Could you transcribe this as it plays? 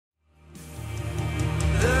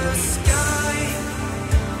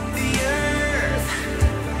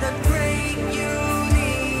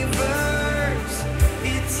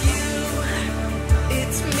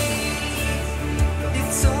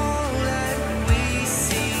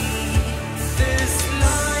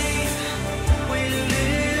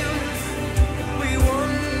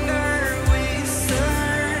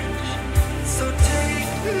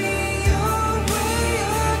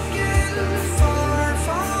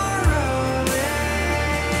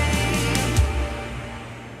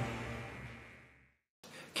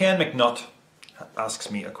Ken McNutt asks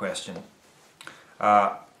me a question.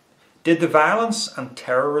 Did the violence and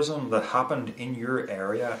terrorism that happened in your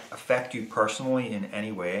area affect you personally in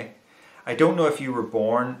any way? I don't know if you were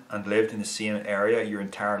born and lived in the same area your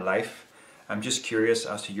entire life. I'm just curious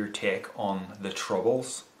as to your take on the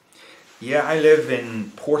Troubles. Yeah, I live in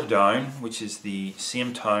Portadown, which is the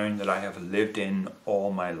same town that I have lived in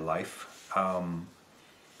all my life.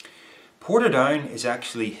 Portadown is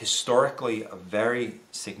actually historically a very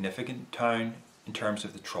significant town in terms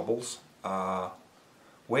of the Troubles.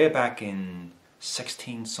 Way back in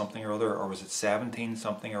 16 something or other, or was it 17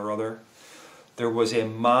 something or other, there was a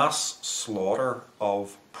mass slaughter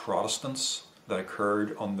of Protestants that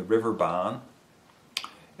occurred on the River Bann.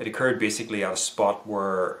 It occurred basically at a spot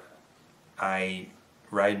where I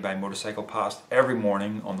ride my motorcycle past every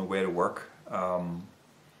morning on the way to work.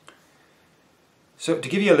 So to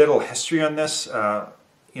give you a little history on this,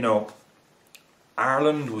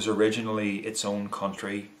 Ireland was originally its own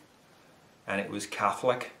country and it was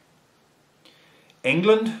Catholic.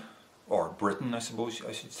 England, or Britain I suppose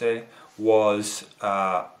I should say, was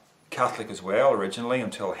Catholic as well originally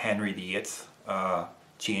until Henry VIII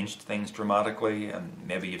changed things dramatically, and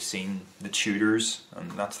maybe you've seen the Tudors,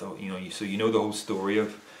 and that's the so you know the whole story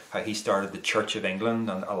of how he started the Church of England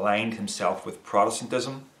and aligned himself with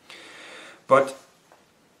Protestantism. But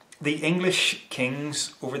the English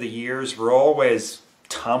kings over the years were always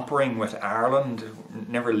tampering with Ireland,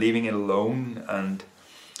 never leaving it alone, and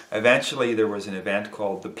eventually there was an event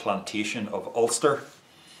called the Plantation of Ulster.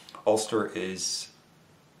 Ulster is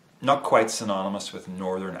not quite synonymous with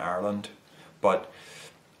Northern Ireland, but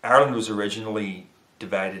Ireland was originally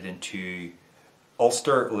divided into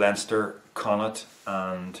Ulster, Leinster, Connaught,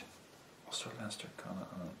 and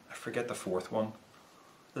I forget the fourth one.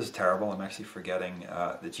 This is terrible. I'm actually forgetting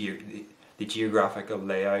the geographical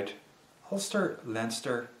layout. Ulster,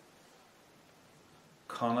 Leinster,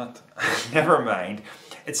 Connaught. Never mind.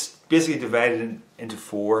 It's basically divided into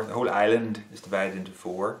four. The whole island is divided into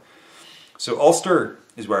four. So Ulster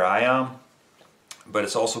is where I am, but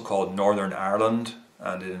it's also called Northern Ireland,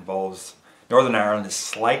 and it involves Northern Ireland is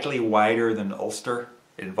slightly wider than Ulster.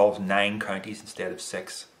 It involves 9 counties instead of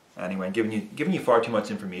 6. Anyway, I'm giving you far too much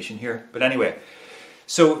information here. But anyway,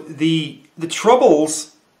 so the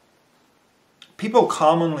Troubles, people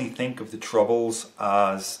commonly think of the Troubles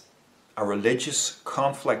as a religious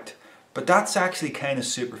conflict, but that's actually kind of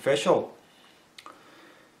superficial.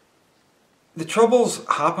 The Troubles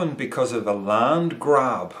happened because of a land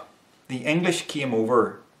grab. The English came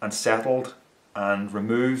over and settled and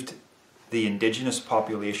removed the indigenous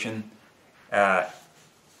population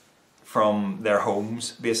from their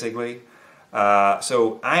homes, basically.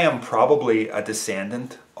 So I am probably a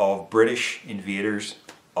descendant of British invaders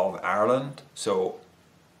of Ireland, so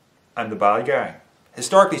I'm the bad guy.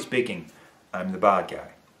 Historically speaking, I'm the bad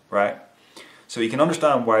guy, right? So you can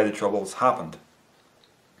understand why the Troubles happened.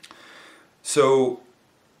 So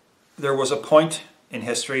there was a point in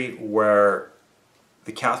history where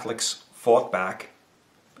the Catholics fought back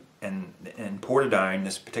in Portadown,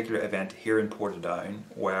 this particular event here in Portadown,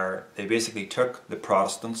 where they basically took the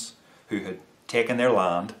Protestants who had taken their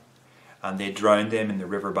land and they drowned them in the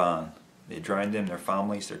River Bann. They drowned them, their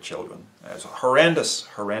families, their children. It was a horrendous,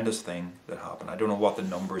 horrendous thing that happened. I don't know what the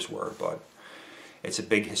numbers were, but it's a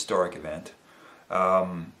big historic event.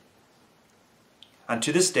 And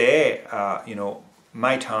to this day,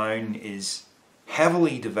 my town is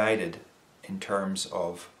heavily divided in terms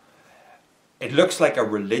of, it looks like a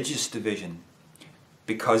religious division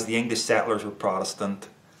because the English settlers were Protestant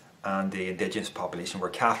and the indigenous population were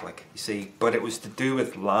Catholic, you see. But it was to do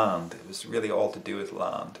with land. It was really all to do with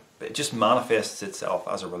land. It just manifests itself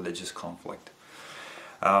as a religious conflict.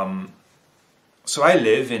 So I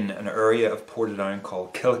live in an area of Portadown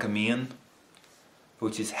called Kilcamaine,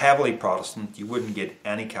 which is heavily Protestant. You wouldn't get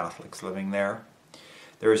any Catholics living there.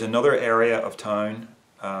 There is another area of town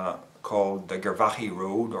called the Gervaghy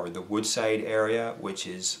Road, or the Woodside area, which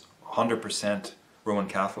is 100% Roman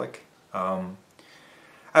Catholic.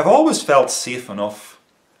 I've always felt safe enough,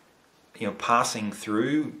 passing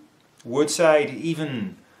through Woodside,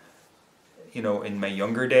 even in my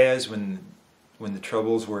younger days when the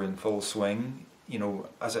Troubles were in full swing.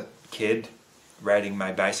 As a kid, riding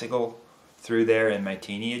my bicycle through there in my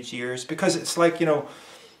teenage years, because it's like,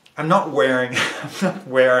 I'm not wearing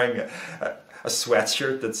a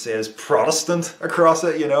sweatshirt that says Protestant across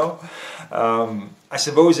it, I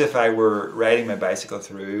suppose if I were riding my bicycle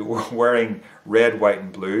through wearing red, white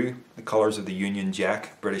and blue, the colours of the Union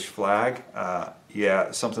Jack British flag,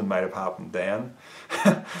 yeah, something might have happened then.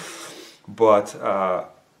 But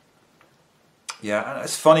Yeah, and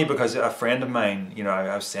it's funny because a friend of mine, you know,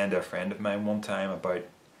 I was saying to a friend of mine one time about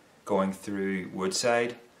going through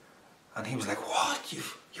Woodside, and he was like, "What? You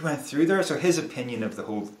went through there?" So his opinion of the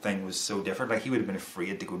whole thing was so different. Like he would have been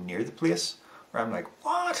afraid to go near the place. Where I'm like,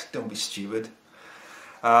 "What? Don't be stupid."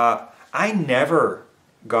 I never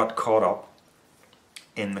got caught up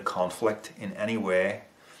in the conflict in any way.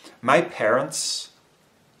 My parents,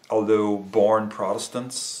 although born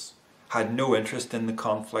Protestants, had no interest in the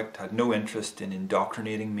conflict, had no interest in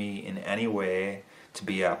indoctrinating me in any way to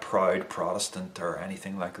be a proud Protestant or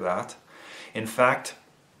anything like that. In fact,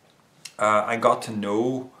 I got to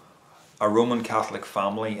know a Roman Catholic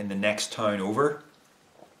family in the next town over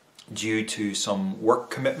due to some work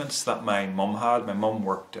commitments that my mum had. My mum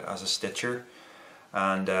worked as a stitcher,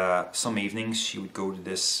 and some evenings she would go to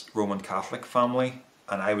this Roman Catholic family,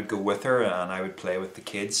 and I would go with her, and I would play with the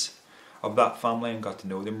kids of that family and got to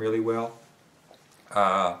know them really well.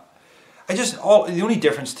 The only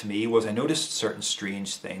difference to me was I noticed certain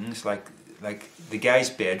strange things, like the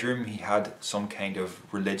guy's bedroom. He had some kind of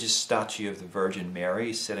religious statue of the Virgin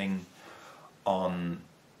Mary sitting on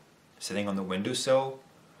the windowsill,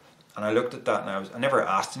 and I looked at that, and I never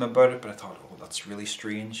asked him about it, but I thought, oh, that's really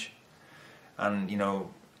strange. And you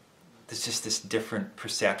know, there's just this different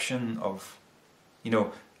perception of, you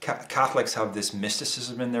know, Catholics have this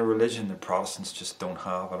mysticism in their religion that Protestants just don't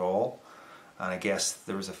have at all. And I guess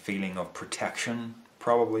there was a feeling of protection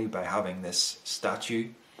probably by having this statue.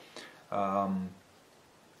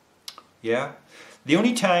 Yeah, the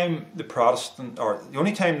only time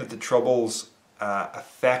that the Troubles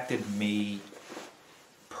affected me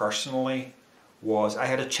personally was I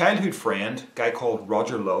had a childhood friend, a guy called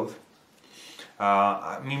Roger Love.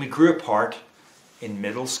 I mean, we grew apart in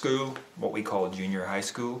middle school, what we call junior high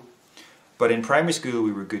school, but in primary school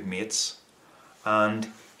we were good mates,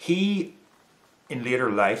 and he, in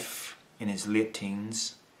later life, in his late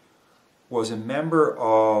teens, was a member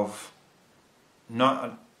of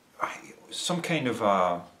some kind of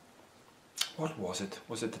what was it?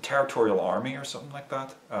 Was it the Territorial Army or something like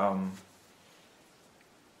that?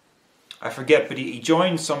 I forget, but he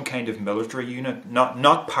joined some kind of military unit,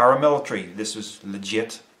 not paramilitary. This was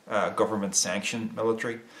legit government sanctioned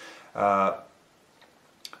military. And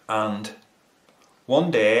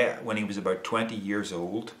one day, when he was about 20 years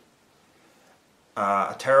old,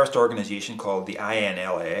 a terrorist organization called the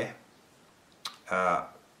INLA,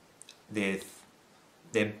 they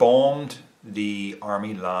bombed the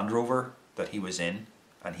Army Land Rover that he was in,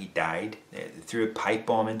 and he died. They threw a pipe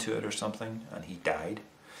bomb into it or something, and he died.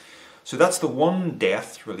 So that's the one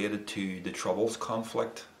death related to the Troubles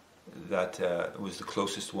conflict that was the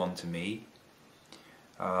closest one to me.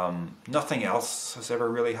 Nothing else has ever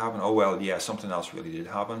really happened. Oh well, yeah, something else really did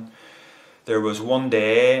happen. There was one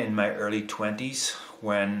day in my early 20s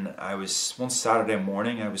when one Saturday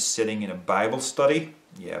morning, I was sitting in a Bible study,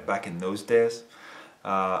 yeah, back in those days,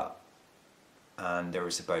 and there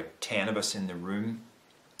was about 10 of us in the room,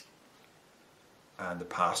 and the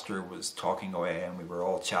pastor was talking away, and we were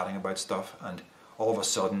all chatting about stuff, and all of a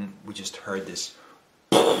sudden we just heard this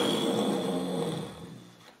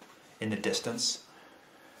in the distance,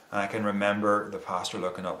 and I can remember the pastor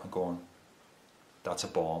looking up and going, "That's a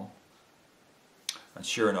bomb." And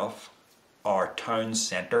sure enough, our town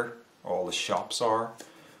centre, all the shops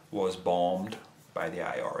was bombed by the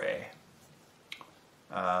IRA.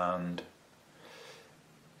 And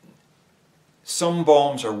some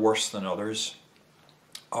bombs are worse than others.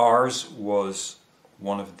 Ours was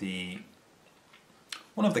one of the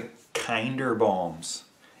kinder bombs,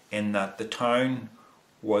 in that the town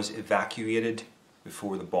was evacuated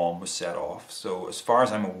before the bomb was set off. So as far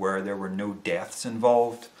as I'm aware, there were no deaths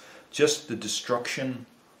involved, just the destruction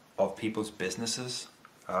of people's businesses,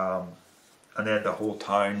 and then the whole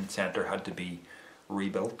town centre had to be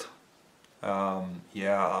rebuilt. Yeah,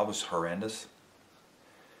 that was horrendous.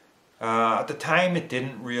 At the time, it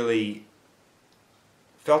didn't really,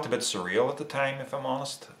 felt a bit surreal at the time, if I'm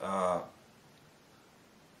honest.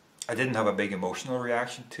 I didn't have a big emotional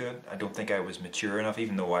reaction to it. I don't think I was mature enough,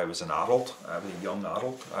 even though I was an adult. I was a young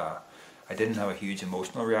adult. I didn't have a huge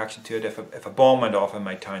emotional reaction to it. If a bomb went off in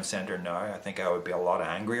my town centre now, I think I would be a lot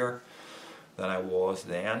angrier than I was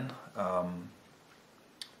then.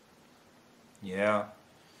 Yeah.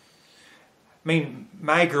 I mean,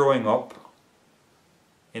 my growing up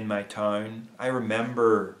in my town, I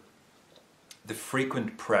remember the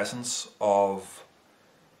frequent presence of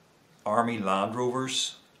Army Land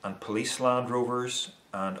Rovers and police Land Rovers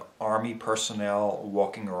and army personnel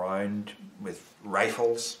walking around with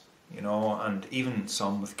rifles, you know, and even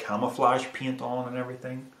some with camouflage paint on and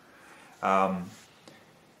everything.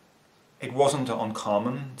 It wasn't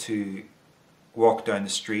uncommon to walk down the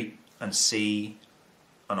street and see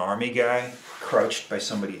an army guy crouched by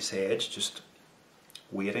somebody's hedge, just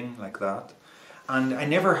waiting like that. And I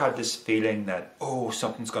never had this feeling that, oh,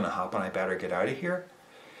 something's going to happen, I better get out of here.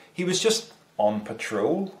 He was just on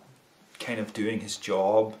patrol, kind of doing his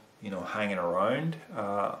job, hanging around.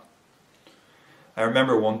 I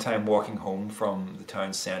remember one time walking home from the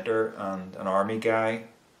town centre, and an army guy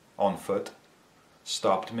on foot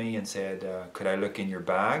stopped me and said, could I look in your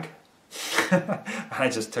bag? And I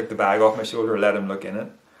just took the bag off my shoulder, let him look in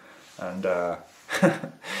it, and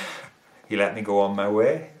he let me go on my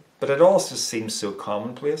way. But it all just seems so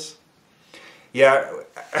commonplace. Yeah,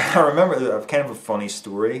 I remember kind of a funny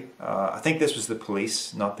story. I think this was the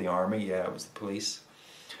police, not the army. Yeah, it was the police.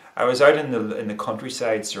 I was out in the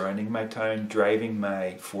countryside surrounding my town, driving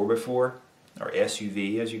my 4x4, or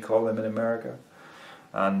SUV as you call them in America.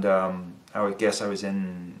 And I would guess I was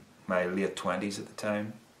in my late 20s at the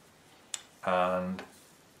time. And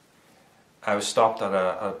I was stopped at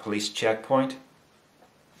a police checkpoint,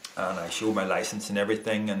 and I showed my license and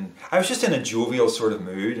everything, and I was just in a jovial sort of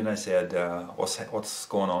mood, and I said, what's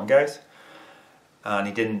going on, guys? And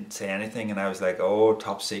he didn't say anything, and I was like, oh,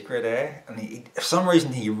 top secret, eh? And he, for some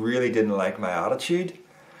reason, he really didn't like my attitude.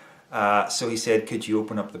 So he said, could you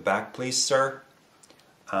open up the back, please, sir?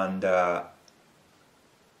 And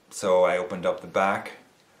so I opened up the back,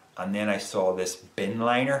 and then I saw this bin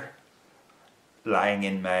liner lying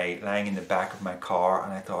in the back of my car,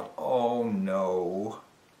 and I thought, oh no.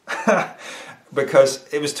 Because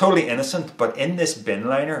it was totally innocent, but in this bin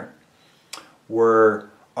liner were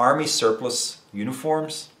army surplus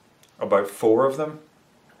uniforms, about 4 of them.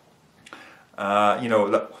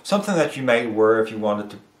 Something that you might wear if you wanted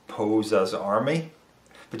to pose as army.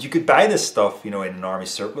 But you could buy this stuff, in an army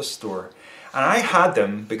surplus store. And I had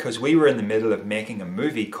them because we were in the middle of making a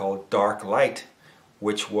movie called Dark Light,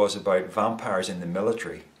 which was about vampires in the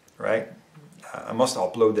military, right? I must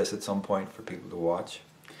upload this at some point for people to watch.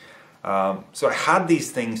 So I had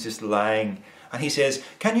these things just lying, and he says,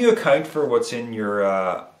 "Can you account for what's in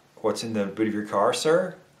the boot of your car,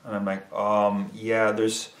 sir?" And I'm like, yeah,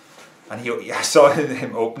 there's. And I saw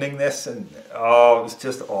him opening this, and it was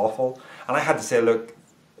just awful. And I had to say, look,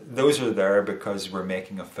 those are there because we're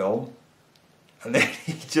making a film. And then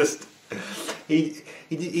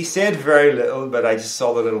he said very little, but I just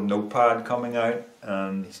saw the little notepad coming out,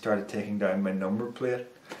 and he started taking down my number plate.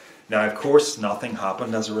 Now, of course, nothing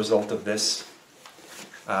happened as a result of this.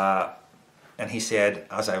 And he said,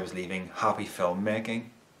 as I was leaving, happy filmmaking.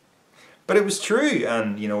 But it was true,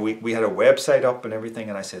 and we had a website up and everything,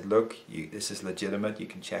 and I said, look, this is legitimate, you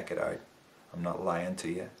can check it out. I'm not lying to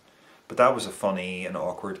you. But that was a funny and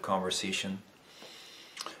awkward conversation.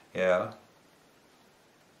 Yeah.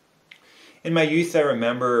 In my youth, I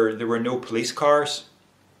remember there were no police cars.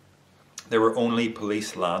 There were only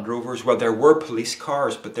police Land Rovers. Well, there were police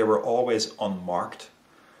cars, but they were always unmarked.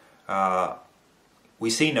 We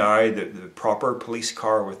see now the proper police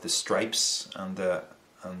car with the stripes and it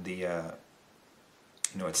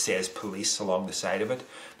says police along the side of it.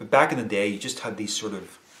 But back in the day, you just had these sort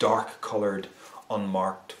of dark coloured,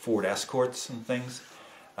 unmarked Ford Escorts and things.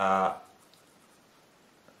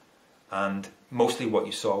 And mostly what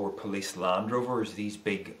you saw were police Land Rovers, these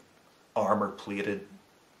big armour-plated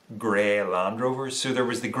grey Land Rovers. So there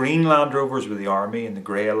was the green Land Rovers were the army, and the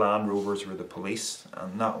grey Land Rovers were the police,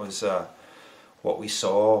 and that was what we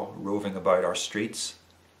saw roving about our streets.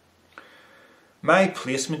 My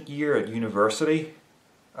placement year at university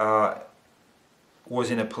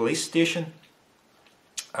was in a police station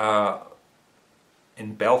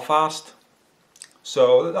in Belfast,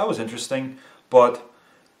 so that was interesting. But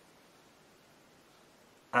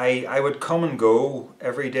I would come and go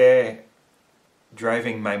every day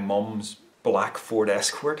driving my mum's black Ford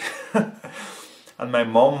Escort. And my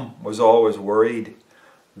mum was always worried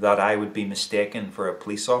that I would be mistaken for a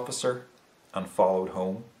police officer and followed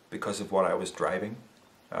home because of what I was driving.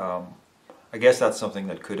 I guess that's something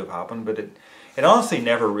that could have happened, but it honestly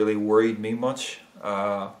never really worried me much.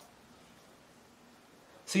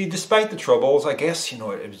 See, despite the troubles, I guess,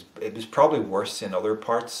 it was probably worse in other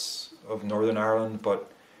parts of Northern Ireland, but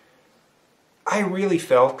I really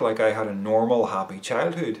felt like I had a normal, happy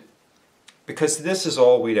childhood, because this is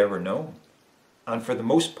all we'd ever known. And for the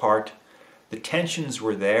most part, the tensions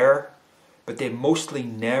were there, but they mostly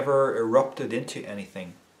never erupted into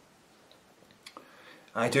anything.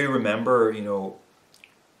 I do remember,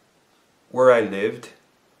 where I lived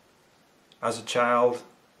as a child,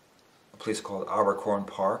 a place called Abercorn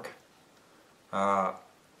Park.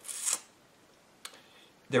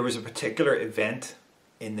 There was a particular event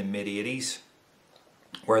in the mid-80s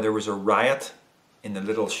where there was a riot in the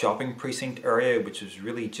little shopping precinct area, which was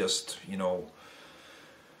really just, you know,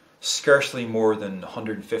 scarcely more than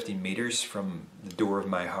 150 meters from the door of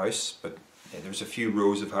my house, but there's a few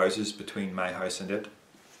rows of houses between my house and it.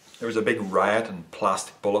 There was a big riot and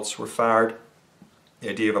plastic bullets were fired. The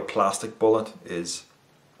idea of a plastic bullet is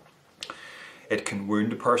it can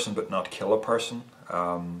wound a person but not kill a person.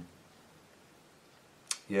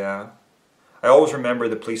 Yeah, I always remember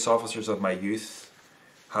the police officers of my youth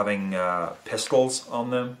having pistols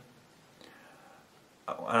on them.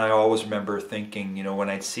 And I always remember thinking, you know, when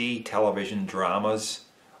I'd see television dramas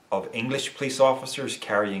of English police officers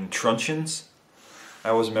carrying truncheons, I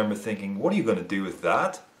always remember thinking, what are you going to do with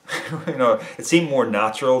that? You know, it seemed more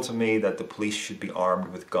natural to me that the police should be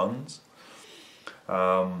armed with guns.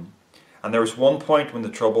 And there was one point when the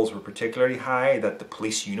troubles were particularly high that the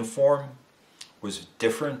police uniform was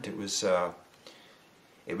different. It was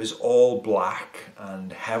all black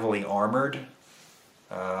and heavily armoured.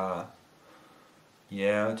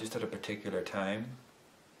 Yeah, just at a particular time.